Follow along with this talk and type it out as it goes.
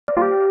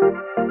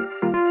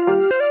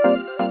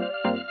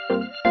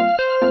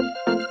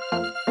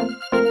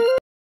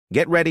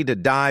Get ready to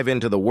dive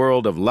into the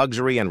world of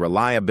luxury and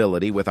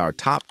reliability with our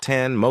top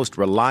 10 most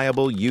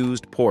reliable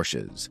used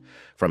Porsches.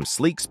 From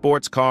sleek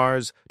sports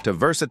cars to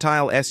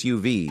versatile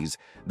SUVs,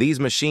 these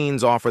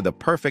machines offer the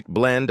perfect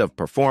blend of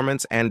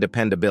performance and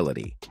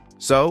dependability.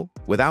 So,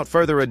 without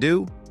further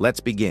ado, let's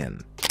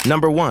begin.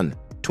 Number 1.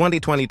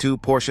 2022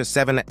 Porsche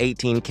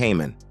 718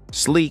 Cayman.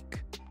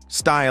 Sleek,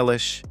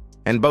 stylish,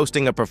 and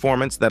boasting a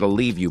performance that'll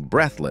leave you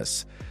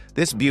breathless,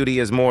 this beauty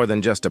is more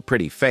than just a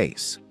pretty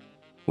face.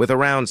 With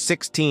around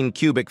 16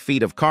 cubic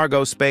feet of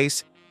cargo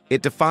space,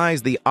 it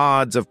defies the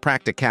odds of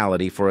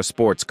practicality for a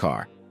sports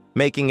car,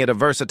 making it a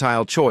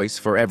versatile choice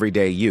for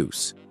everyday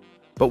use.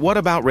 But what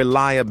about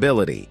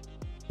reliability?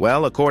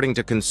 Well, according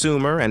to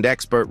consumer and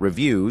expert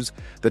reviews,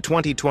 the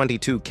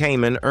 2022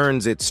 Cayman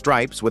earns its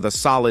stripes with a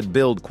solid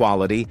build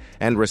quality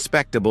and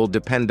respectable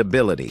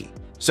dependability.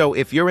 So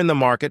if you're in the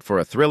market for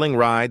a thrilling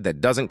ride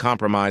that doesn't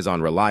compromise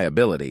on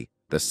reliability,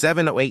 the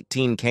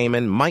 718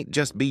 Cayman might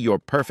just be your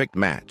perfect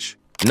match.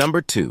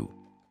 Number 2.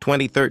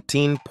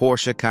 2013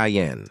 Porsche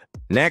Cayman.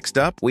 Next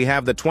up, we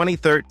have the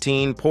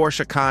 2013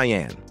 Porsche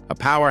Cayman, a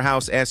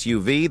powerhouse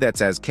SUV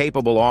that's as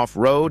capable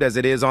off-road as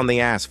it is on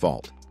the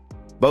asphalt.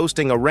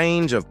 Boasting a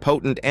range of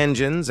potent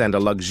engines and a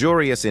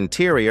luxurious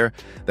interior,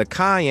 the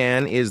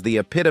Cayman is the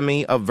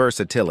epitome of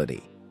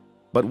versatility.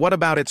 But what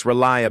about its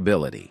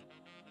reliability?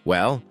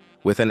 Well,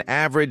 with an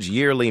average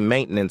yearly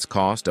maintenance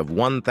cost of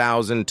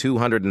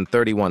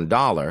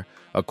 $1,231,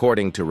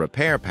 according to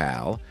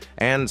RepairPal,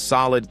 and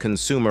solid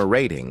consumer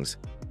ratings,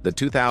 the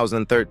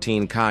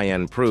 2013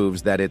 Cayman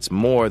proves that it's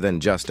more than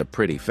just a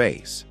pretty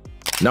face.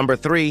 Number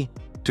 3.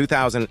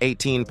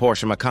 2018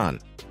 Porsche Macan.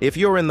 If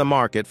you're in the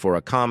market for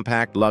a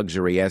compact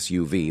luxury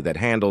SUV that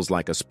handles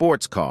like a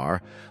sports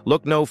car,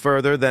 look no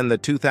further than the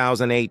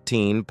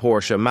 2018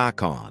 Porsche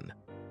Macan.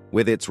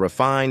 With its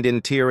refined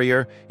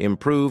interior,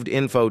 improved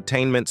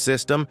infotainment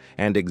system,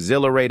 and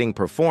exhilarating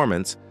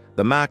performance,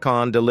 the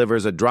Macan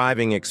delivers a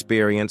driving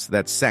experience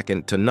that's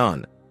second to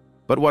none.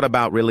 But what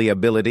about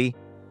reliability?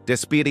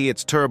 Despite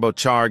its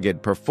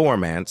turbocharged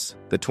performance,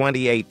 the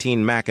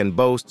 2018 Macan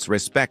boasts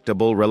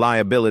respectable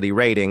reliability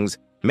ratings,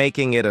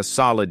 making it a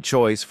solid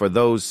choice for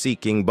those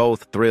seeking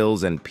both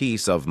thrills and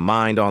peace of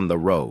mind on the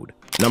road.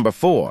 Number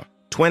 4.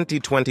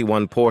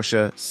 2021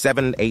 Porsche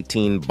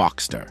 718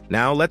 Boxster.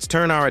 Now let's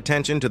turn our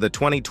attention to the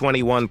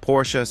 2021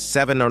 Porsche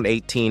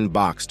 718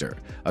 Boxster,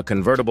 a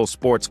convertible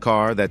sports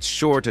car that's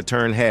sure to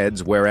turn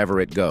heads wherever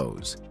it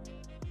goes.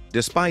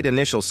 Despite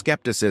initial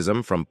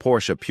skepticism from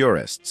Porsche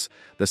purists,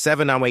 the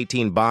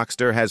 718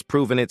 Boxster has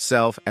proven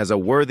itself as a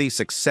worthy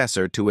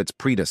successor to its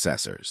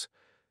predecessors.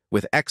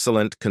 With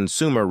excellent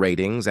consumer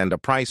ratings and a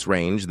price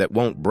range that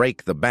won't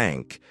break the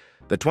bank,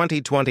 the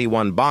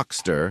 2021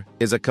 Boxster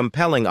is a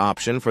compelling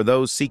option for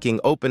those seeking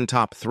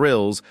open-top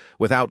thrills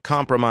without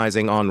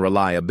compromising on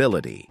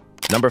reliability.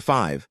 Number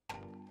 5.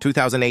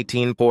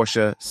 2018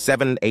 Porsche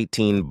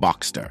 718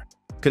 Boxster.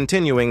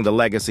 Continuing the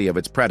legacy of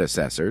its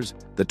predecessors,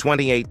 the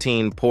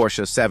 2018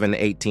 Porsche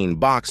 718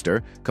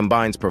 Boxster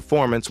combines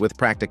performance with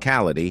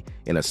practicality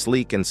in a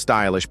sleek and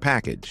stylish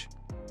package.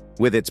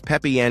 With its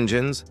peppy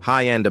engines,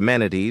 high-end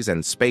amenities,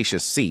 and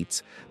spacious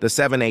seats, the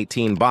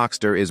 718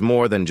 Boxster is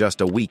more than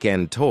just a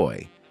weekend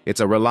toy.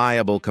 It's a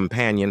reliable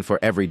companion for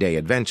everyday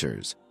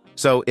adventures.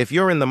 So, if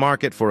you're in the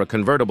market for a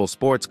convertible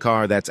sports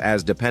car that's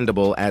as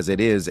dependable as it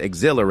is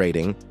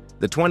exhilarating,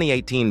 the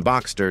 2018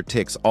 Boxster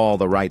ticks all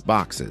the right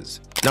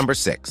boxes. Number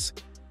 6.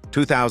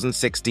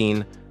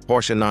 2016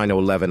 Porsche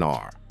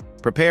 911R.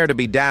 Prepare to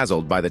be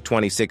dazzled by the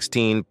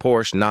 2016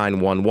 Porsche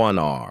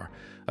 911R.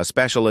 A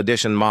special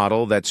edition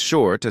model that's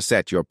sure to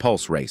set your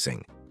pulse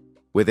racing.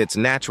 With its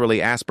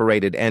naturally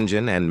aspirated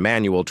engine and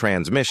manual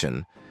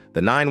transmission,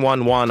 the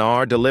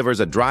 911R delivers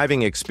a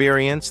driving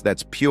experience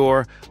that's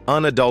pure,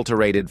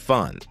 unadulterated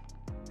fun.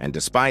 And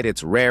despite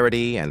its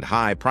rarity and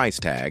high price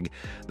tag,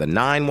 the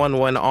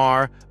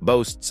 911R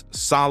boasts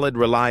solid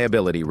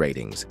reliability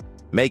ratings,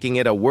 making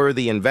it a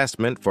worthy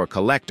investment for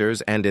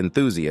collectors and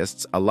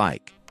enthusiasts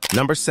alike.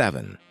 Number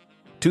 7.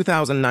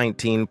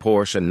 2019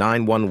 Porsche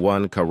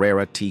 911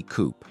 Carrera T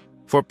Coupe.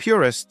 For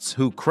purists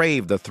who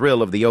crave the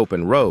thrill of the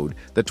open road,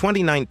 the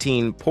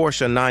 2019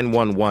 Porsche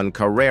 911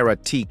 Carrera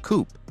T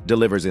Coupe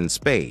delivers in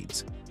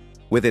spades.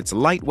 With its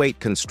lightweight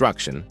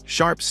construction,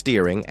 sharp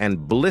steering,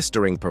 and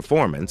blistering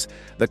performance,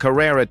 the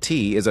Carrera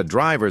T is a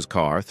driver's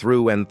car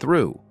through and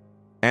through.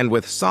 And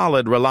with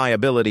solid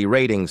reliability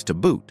ratings to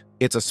boot,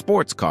 it's a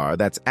sports car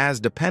that's as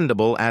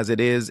dependable as it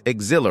is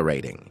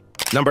exhilarating.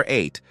 Number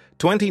 8.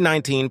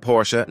 2019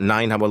 Porsche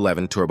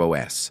 911 Turbo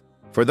S.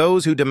 For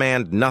those who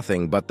demand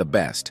nothing but the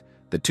best,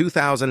 the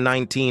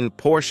 2019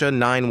 Porsche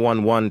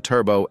 911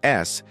 Turbo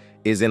S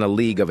is in a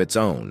league of its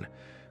own.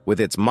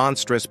 With its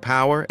monstrous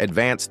power,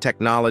 advanced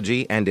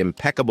technology, and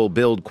impeccable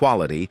build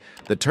quality,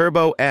 the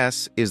Turbo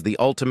S is the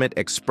ultimate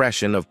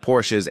expression of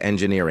Porsche's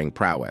engineering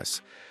prowess.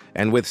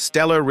 And with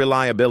stellar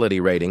reliability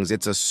ratings,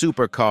 it's a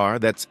supercar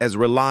that's as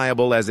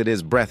reliable as it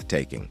is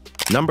breathtaking.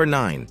 Number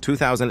 9.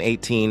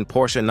 2018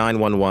 Porsche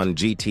 911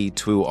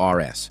 GT2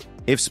 RS.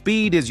 If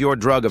speed is your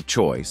drug of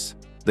choice,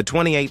 The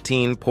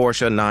 2018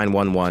 Porsche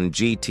 911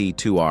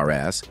 GT2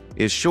 RS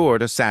is sure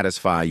to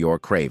satisfy your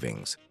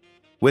cravings.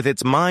 With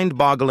its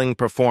mind-boggling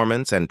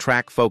performance and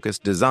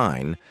track-focused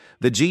design,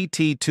 the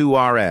GT2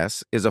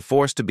 RS is a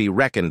force to be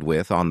reckoned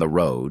with on the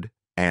road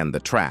and the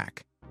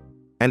track.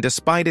 And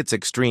despite its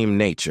extreme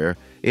nature,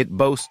 it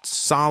boasts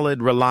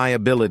solid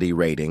reliability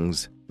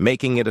ratings,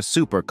 making it a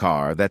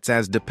supercar that's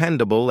as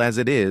dependable as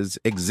it is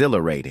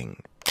exhilarating.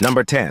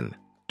 Number 10.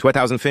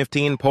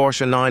 2015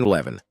 Porsche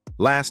 911.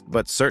 Last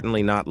but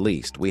certainly not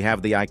least, we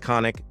have the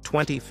iconic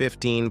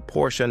 2015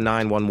 Porsche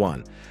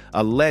 911,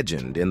 a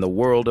legend in the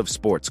world of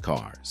sports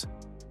cars.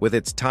 With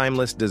its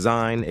timeless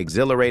design,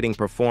 exhilarating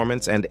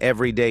performance, and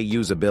everyday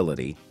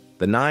usability,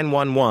 the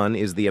 911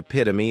 is the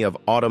epitome of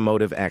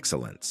automotive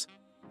excellence.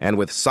 And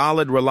with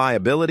solid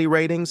reliability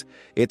ratings,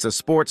 it's a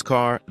sports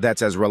car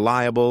that's as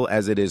reliable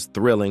as it is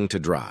thrilling to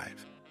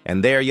drive.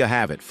 And there you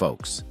have it,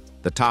 folks.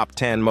 The top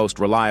 10 most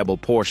reliable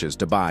Porsches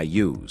to buy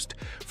used.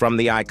 From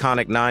the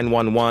iconic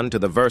 911 to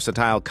the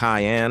versatile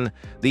Cayenne,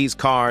 these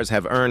cars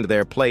have earned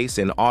their place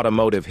in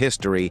automotive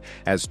history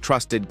as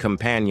trusted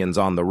companions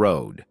on the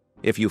road.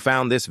 If you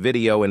found this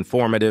video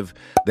informative,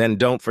 then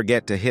don't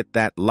forget to hit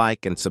that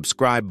like and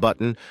subscribe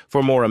button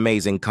for more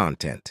amazing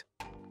content.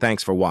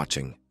 Thanks for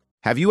watching.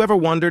 Have you ever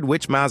wondered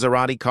which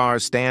Maserati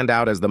cars stand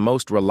out as the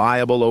most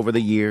reliable over the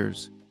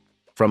years?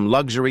 From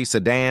luxury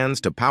sedans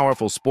to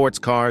powerful sports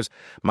cars,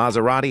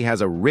 Maserati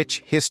has a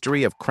rich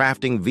history of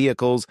crafting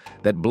vehicles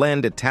that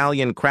blend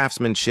Italian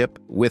craftsmanship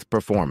with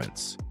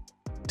performance.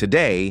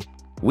 Today,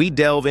 we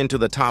delve into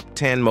the top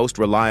 10 most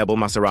reliable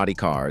Maserati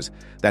cars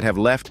that have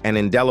left an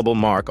indelible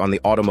mark on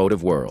the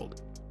automotive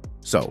world.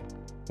 So,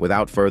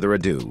 without further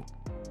ado,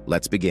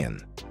 let's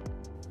begin.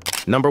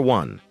 Number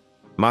 1.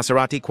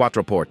 Maserati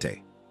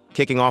Quattroporte.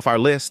 Kicking off our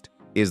list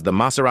is the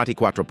Maserati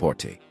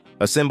Quattroporte,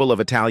 a symbol of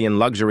Italian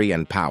luxury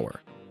and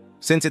power.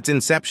 Since its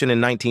inception in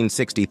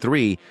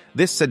 1963,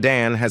 this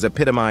sedan has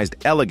epitomized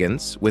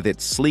elegance with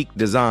its sleek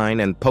design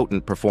and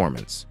potent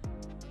performance.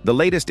 The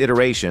latest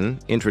iteration,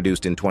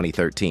 introduced in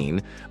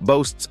 2013,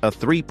 boasts a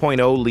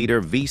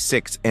 3.0-liter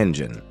V6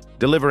 engine,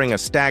 delivering a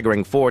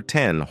staggering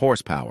 410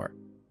 horsepower.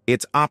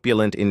 Its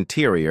opulent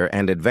interior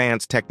and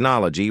advanced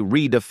technology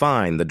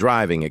redefine the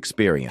driving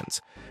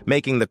experience,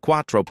 making the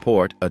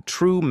Quattroporte a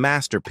true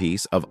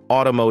masterpiece of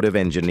automotive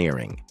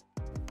engineering.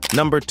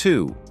 Number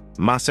 2.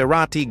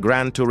 Maserati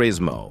Gran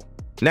Turismo.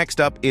 Next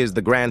up is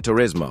the Gran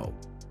Turismo,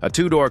 a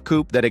two-door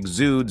coupe that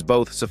exudes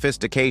both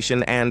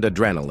sophistication and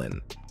adrenaline.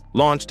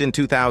 Launched in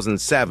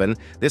 2007,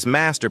 this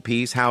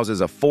masterpiece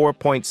houses a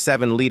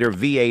 4.7-liter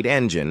V8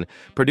 engine,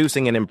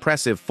 producing an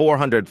impressive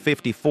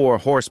 454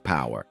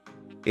 horsepower.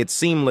 Its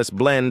seamless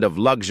blend of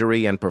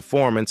luxury and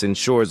performance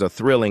ensures a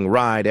thrilling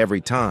ride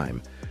every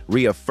time,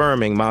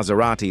 reaffirming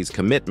Maserati's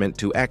commitment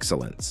to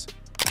excellence.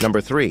 Number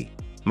 3.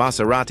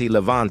 Maserati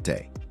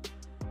Levante.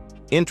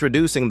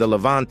 Introducing the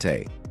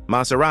Levante,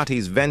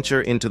 Maserati's venture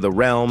into the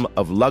realm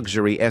of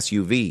luxury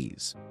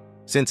SUVs.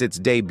 Since its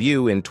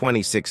debut in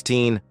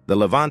 2016, the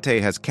Levante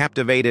has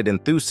captivated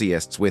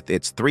enthusiasts with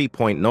its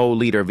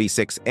 3.0-liter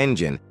V6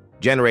 engine,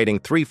 generating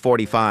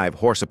 345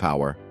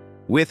 horsepower.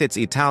 With its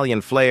Italian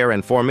flair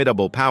and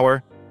formidable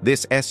power,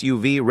 this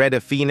SUV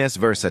redefines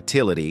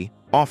versatility,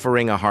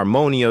 offering a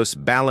harmonious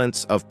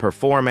balance of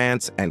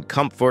performance and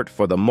comfort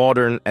for the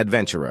modern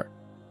adventurer.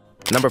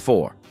 Number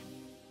 4.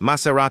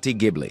 Maserati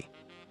Ghibli.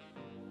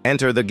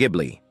 Enter the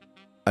Ghibli,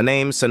 a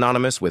name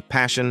synonymous with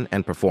passion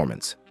and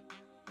performance.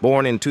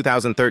 Born in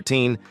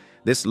 2013,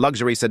 this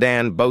luxury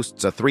sedan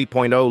boasts a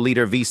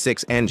 3.0-liter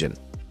V6 engine,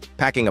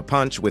 packing a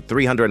punch with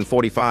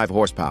 345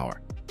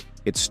 horsepower.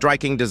 Its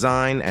striking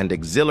design and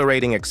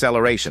exhilarating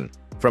acceleration,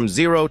 from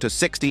 0 to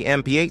 60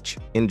 mph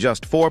in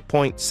just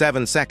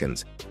 4.7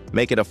 seconds,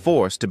 make it a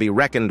force to be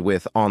reckoned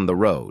with on the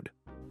road.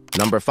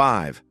 Number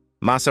 5.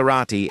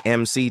 Maserati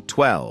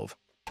MC12.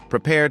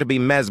 Prepare to be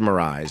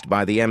mesmerized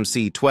by the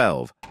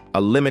MC12,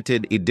 a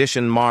limited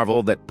edition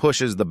marvel that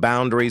pushes the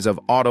boundaries of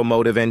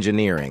automotive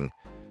engineering.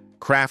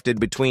 Crafted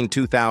between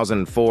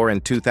 2004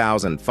 and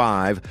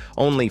 2005,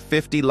 only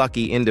 50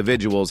 lucky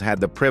individuals had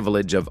the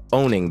privilege of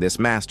owning this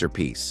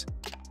masterpiece.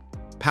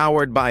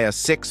 Powered by a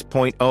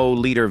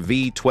 6.0-liter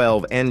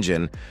V12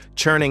 engine,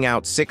 churning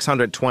out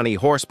 620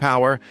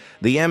 horsepower,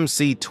 the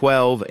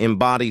MC12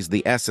 embodies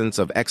the essence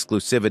of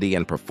exclusivity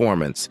and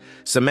performance,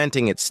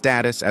 cementing its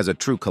status as a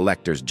true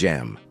collector's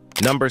gem.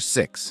 Number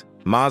 6.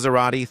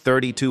 Maserati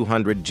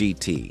 3200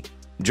 GT.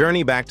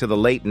 Journey back to the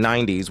late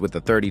 90s with the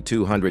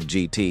 3200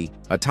 GT,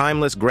 a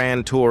timeless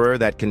grand tourer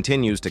that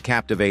continues to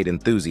captivate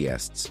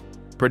enthusiasts.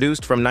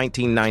 Produced from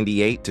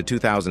 1998 to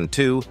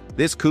 2002,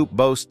 this coupe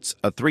boasts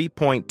a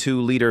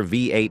 3.2-liter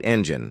V8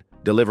 engine,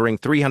 delivering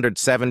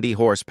 370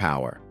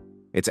 horsepower.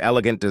 Its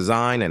elegant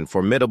design and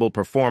formidable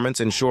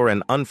performance ensure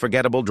an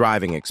unforgettable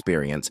driving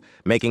experience,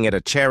 making it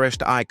a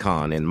cherished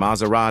icon in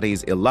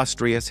Maserati's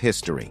illustrious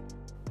history.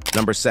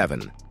 Number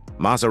 7.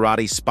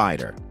 Maserati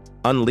Spider.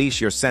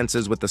 Unleash your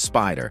senses with the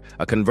Spider,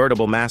 a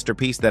convertible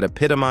masterpiece that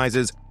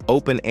epitomizes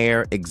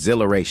open-air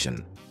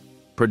exhilaration.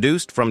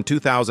 Produced from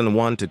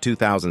 2001 to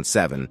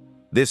 2007,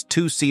 This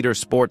two-seater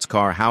sports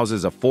car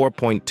houses a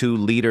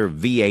 4.2-liter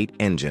V8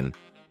 engine,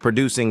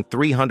 producing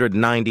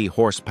 390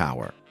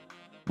 horsepower.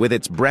 With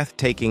its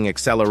breathtaking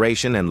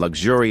acceleration and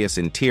luxurious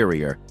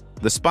interior,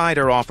 the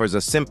Spider offers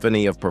a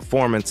symphony of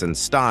performance and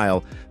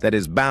style that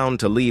is bound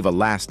to leave a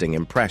lasting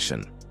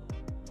impression.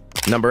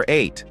 Number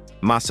 8.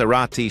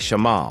 Maserati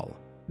Cayman.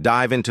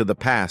 Dive into the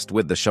past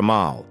with the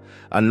Cayman,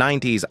 a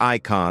 90s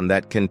icon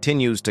that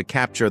continues to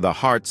capture the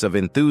hearts of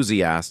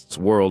enthusiasts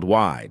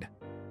worldwide.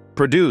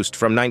 Produced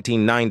from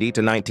 1990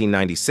 to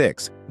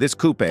 1996, this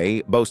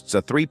coupe boasts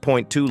a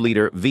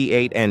 3.2-liter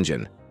V8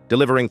 engine,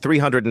 delivering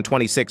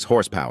 326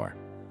 horsepower.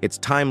 Its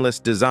timeless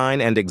design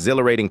and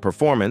exhilarating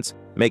performance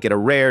make it a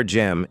rare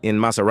gem in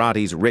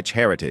Maserati's rich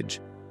heritage,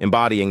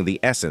 embodying the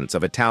essence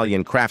of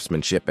Italian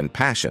craftsmanship and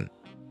passion.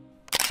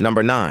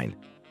 Number 9.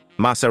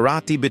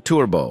 Maserati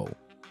Biturbo.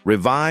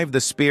 Revive the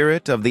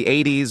spirit of the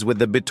 80s with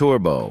the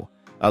Biturbo,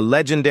 a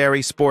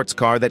legendary sports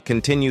car that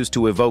continues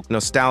to evoke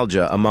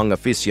nostalgia among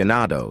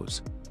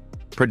aficionados.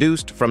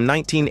 Produced from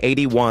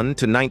 1981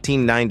 to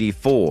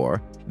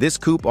 1994, this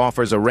coupe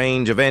offers a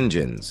range of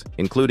engines,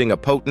 including a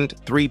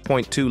potent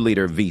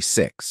 3.2-liter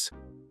V6.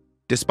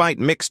 Despite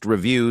mixed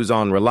reviews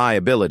on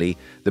reliability,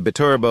 the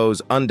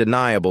Biturbo's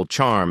undeniable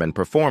charm and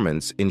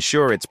performance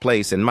ensure its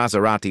place in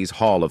Maserati's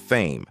Hall of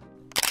Fame.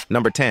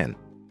 Number 10.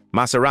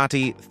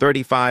 Maserati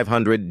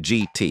 3500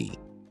 GT.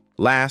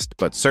 Last,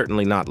 but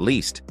certainly not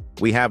least,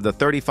 we have the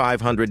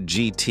 3500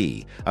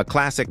 GT, a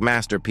classic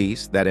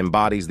masterpiece that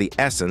embodies the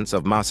essence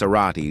of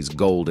Maserati's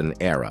golden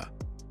era.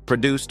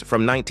 Produced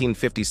from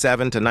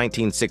 1957 to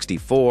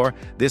 1964,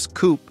 this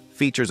coupe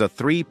features a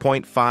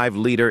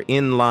 3.5-liter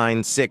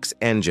inline-six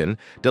engine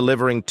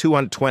delivering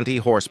 220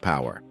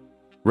 horsepower.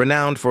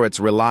 Renowned for its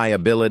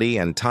reliability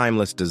and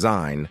timeless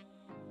design,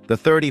 the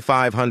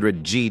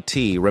 3500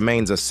 GT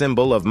remains a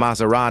symbol of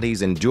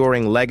Maserati's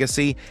enduring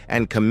legacy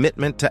and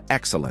commitment to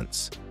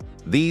excellence.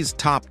 These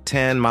top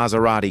 10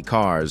 Maserati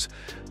cars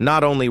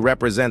not only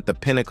represent the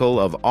pinnacle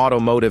of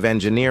automotive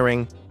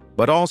engineering,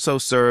 but also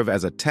serve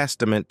as a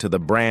testament to the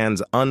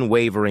brand's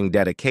unwavering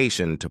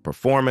dedication to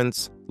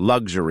performance,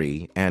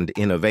 luxury, and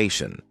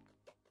innovation.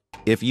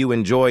 If you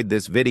enjoyed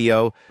this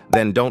video,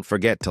 then don't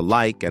forget to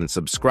like and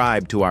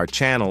subscribe to our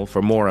channel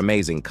for more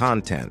amazing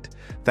content.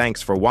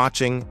 Thanks for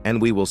watching,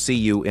 and we will see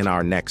you in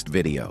our next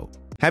video.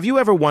 Have you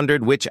ever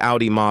wondered which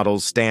Audi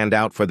models stand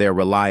out for their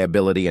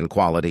reliability and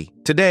quality?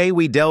 Today,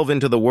 we delve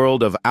into the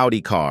world of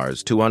Audi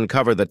cars to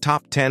uncover the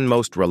top 10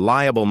 most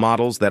reliable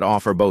models that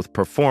offer both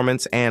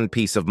performance and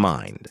peace of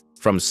mind.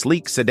 From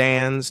sleek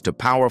sedans to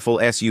powerful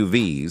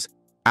SUVs,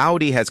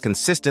 Audi has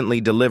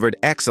consistently delivered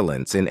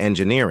excellence in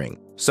engineering.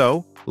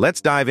 So,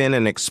 let's dive in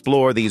and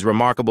explore these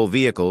remarkable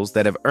vehicles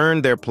that have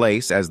earned their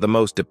place as the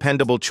most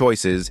dependable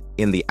choices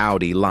in the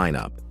Audi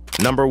lineup.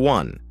 Number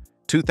 1.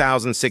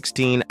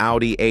 2016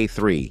 Audi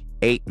A3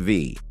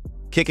 8V.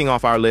 Kicking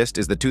off our list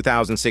is the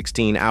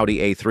 2016 Audi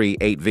A3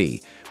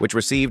 8V, which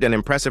received an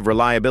impressive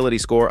reliability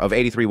score of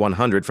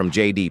 83/100 from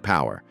J.D.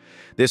 Power.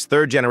 This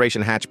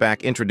third-generation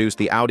hatchback introduced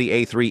the Audi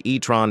A3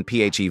 e-tron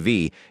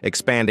PHEV,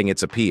 expanding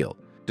its appeal.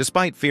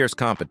 Despite fierce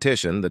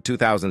competition, the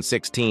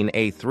 2016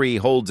 A3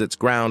 holds its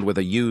ground with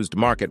a used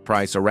market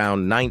price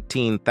around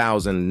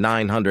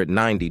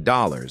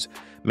 $19,990,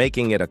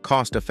 making it a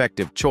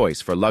cost-effective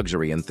choice for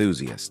luxury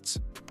enthusiasts.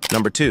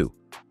 Number 2.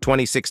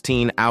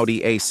 2016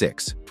 Audi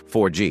A6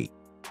 4G.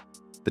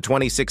 The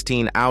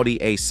 2016 Audi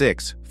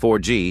A6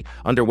 4G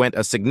underwent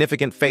a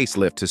significant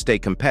facelift to stay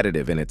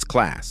competitive in its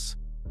class.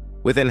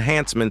 With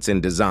enhancements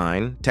in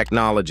design,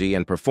 technology,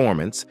 and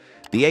performance,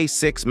 the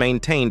A6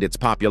 maintained its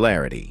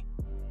popularity.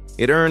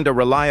 It earned a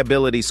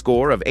reliability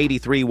score of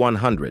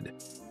 83/100,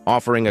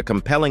 offering a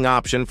compelling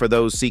option for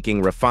those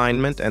seeking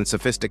refinement and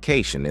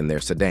sophistication in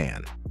their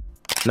sedan.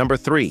 Number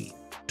 3.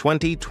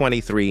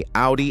 2023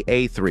 Audi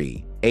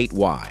A3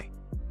 8Y.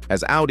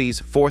 As Audi's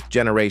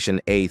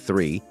fourth-generation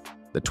A3,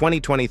 the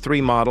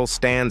 2023 model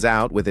stands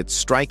out with its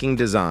striking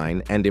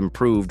design and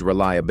improved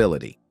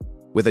reliability.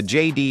 With a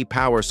J.D.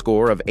 Power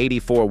score of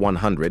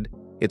 84/100,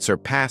 it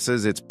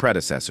surpasses its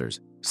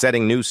predecessors,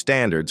 setting new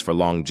standards for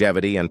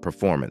longevity and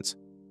performance.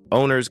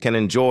 Owners can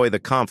enjoy the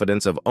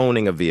confidence of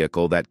owning a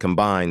vehicle that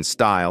combines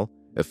style,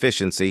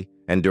 efficiency,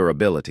 and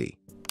durability.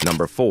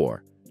 Number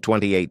 4.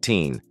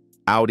 2018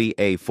 Audi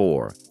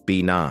A4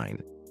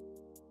 B9.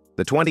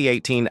 The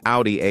 2018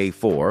 Audi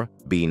A4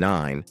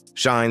 B9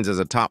 shines as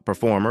a top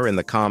performer in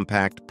the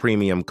compact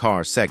premium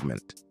car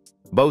segment.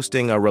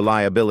 Boasting a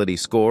reliability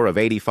score of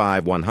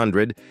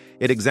 85/100,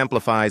 it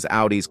exemplifies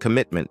Audi's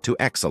commitment to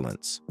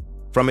excellence.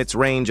 From its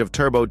range of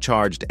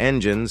turbocharged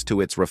engines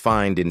to its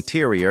refined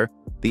interior,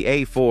 the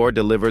A4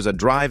 delivers a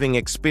driving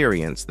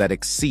experience that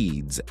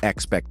exceeds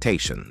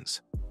expectations.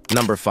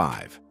 Number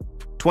 5.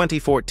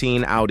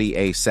 2014 Audi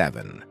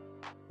A7.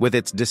 With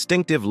its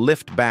distinctive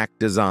lift-back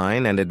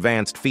design and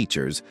advanced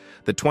features,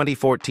 the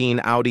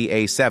 2014 Audi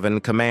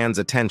A7 commands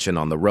attention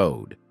on the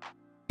road.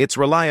 Its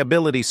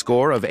reliability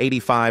score of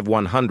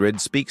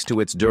 85/100 speaks to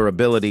its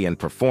durability and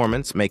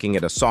performance, making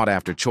it a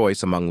sought-after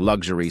choice among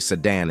luxury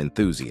sedan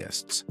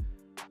enthusiasts.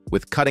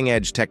 With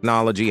cutting-edge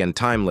technology and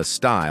timeless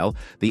style,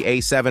 the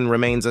A7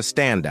 remains a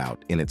standout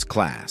in its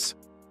class.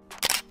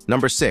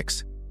 Number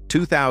 6.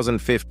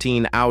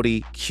 2015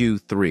 Audi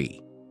Q3.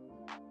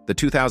 The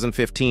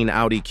 2015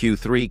 Audi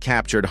Q3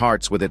 captured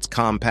hearts with its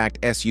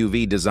compact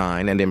SUV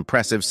design and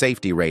impressive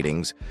safety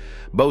ratings.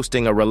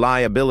 Boasting a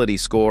reliability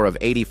score of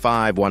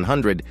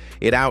 85/100,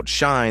 it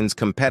outshines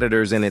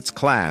competitors in its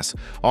class,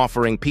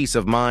 offering peace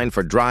of mind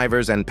for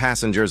drivers and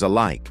passengers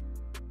alike.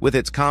 With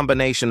its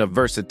combination of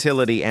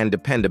versatility and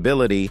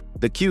dependability,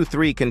 the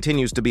Q3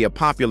 continues to be a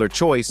popular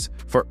choice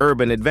for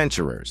urban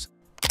adventurers.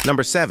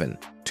 Number 7.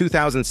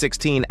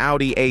 2016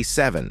 Audi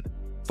A7.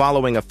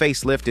 Following a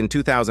facelift in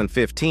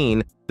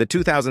 2015, the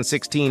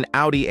 2016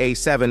 Audi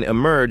A7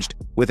 emerged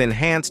with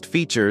enhanced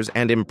features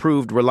and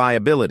improved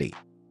reliability.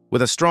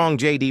 With a strong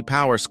JD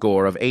Power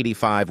score of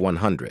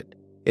 85/100,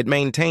 it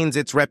maintains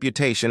its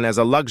reputation as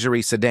a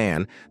luxury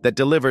sedan that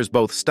delivers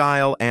both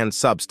style and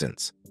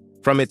substance.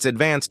 From its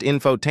advanced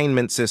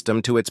infotainment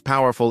system to its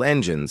powerful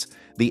engines,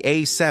 the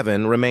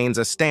A7 remains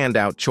a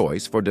standout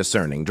choice for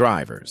discerning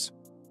drivers.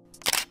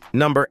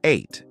 Number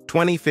 8.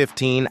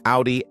 2015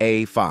 Audi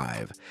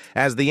A5.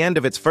 As the end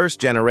of its first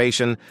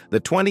generation, the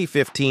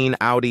 2015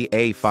 Audi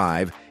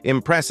A5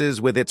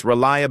 impresses with its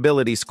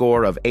reliability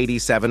score of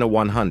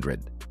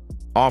 87/100.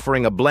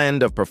 Offering a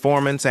blend of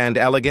performance and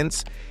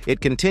elegance, it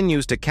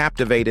continues to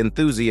captivate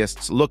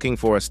enthusiasts looking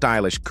for a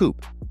stylish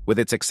coupe. With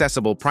its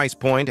accessible price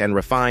point and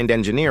refined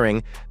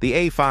engineering, the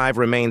A5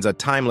 remains a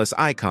timeless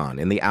icon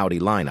in the Audi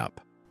lineup.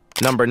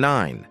 Number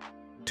 9.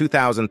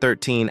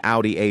 2013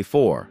 Audi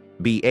A4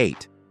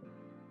 B8.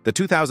 The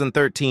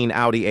 2013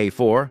 Audi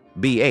A4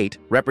 B8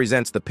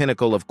 represents the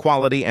pinnacle of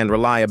quality and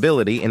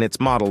reliability in its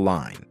model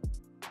line.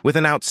 With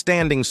an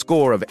outstanding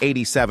score of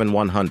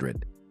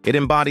 87/100, it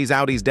embodies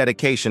Audi's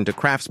dedication to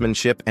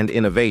craftsmanship and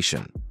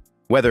innovation.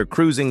 Whether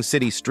cruising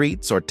city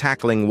streets or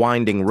tackling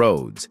winding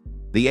roads,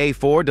 the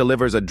A4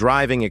 delivers a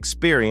driving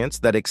experience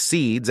that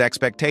exceeds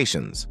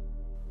expectations.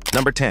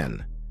 Number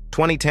 10.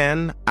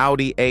 2010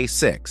 Audi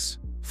A6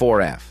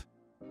 4F.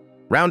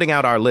 Rounding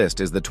out our list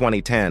is the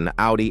 2010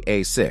 Audi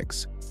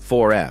A6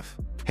 4F,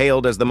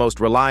 hailed as the most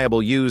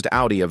reliable used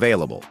Audi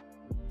available.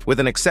 With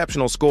an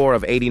exceptional score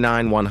of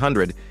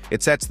 89/100,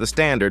 it sets the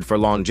standard for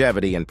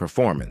longevity and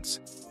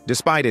performance.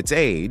 Despite its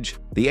age,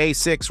 the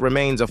A6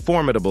 remains a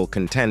formidable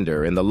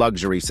contender in the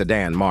luxury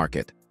sedan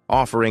market,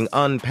 offering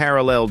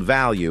unparalleled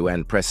value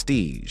and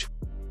prestige.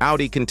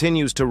 Audi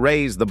continues to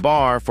raise the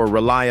bar for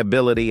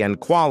reliability and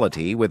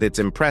quality with its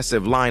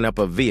impressive lineup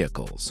of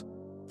vehicles.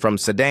 From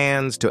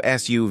sedans to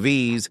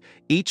SUVs,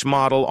 each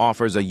model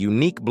offers a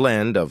unique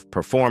blend of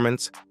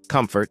performance,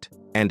 comfort,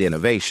 and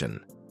innovation.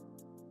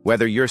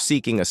 Whether you're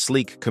seeking a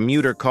sleek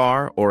commuter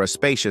car or a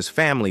spacious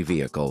family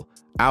vehicle,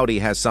 Audi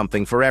has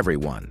something for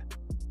everyone.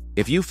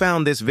 If you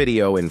found this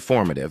video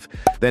informative,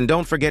 then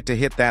don't forget to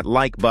hit that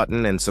like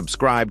button and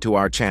subscribe to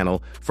our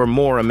channel for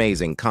more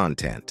amazing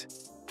content.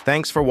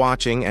 Thanks for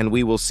watching, and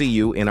we will see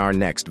you in our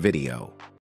next video.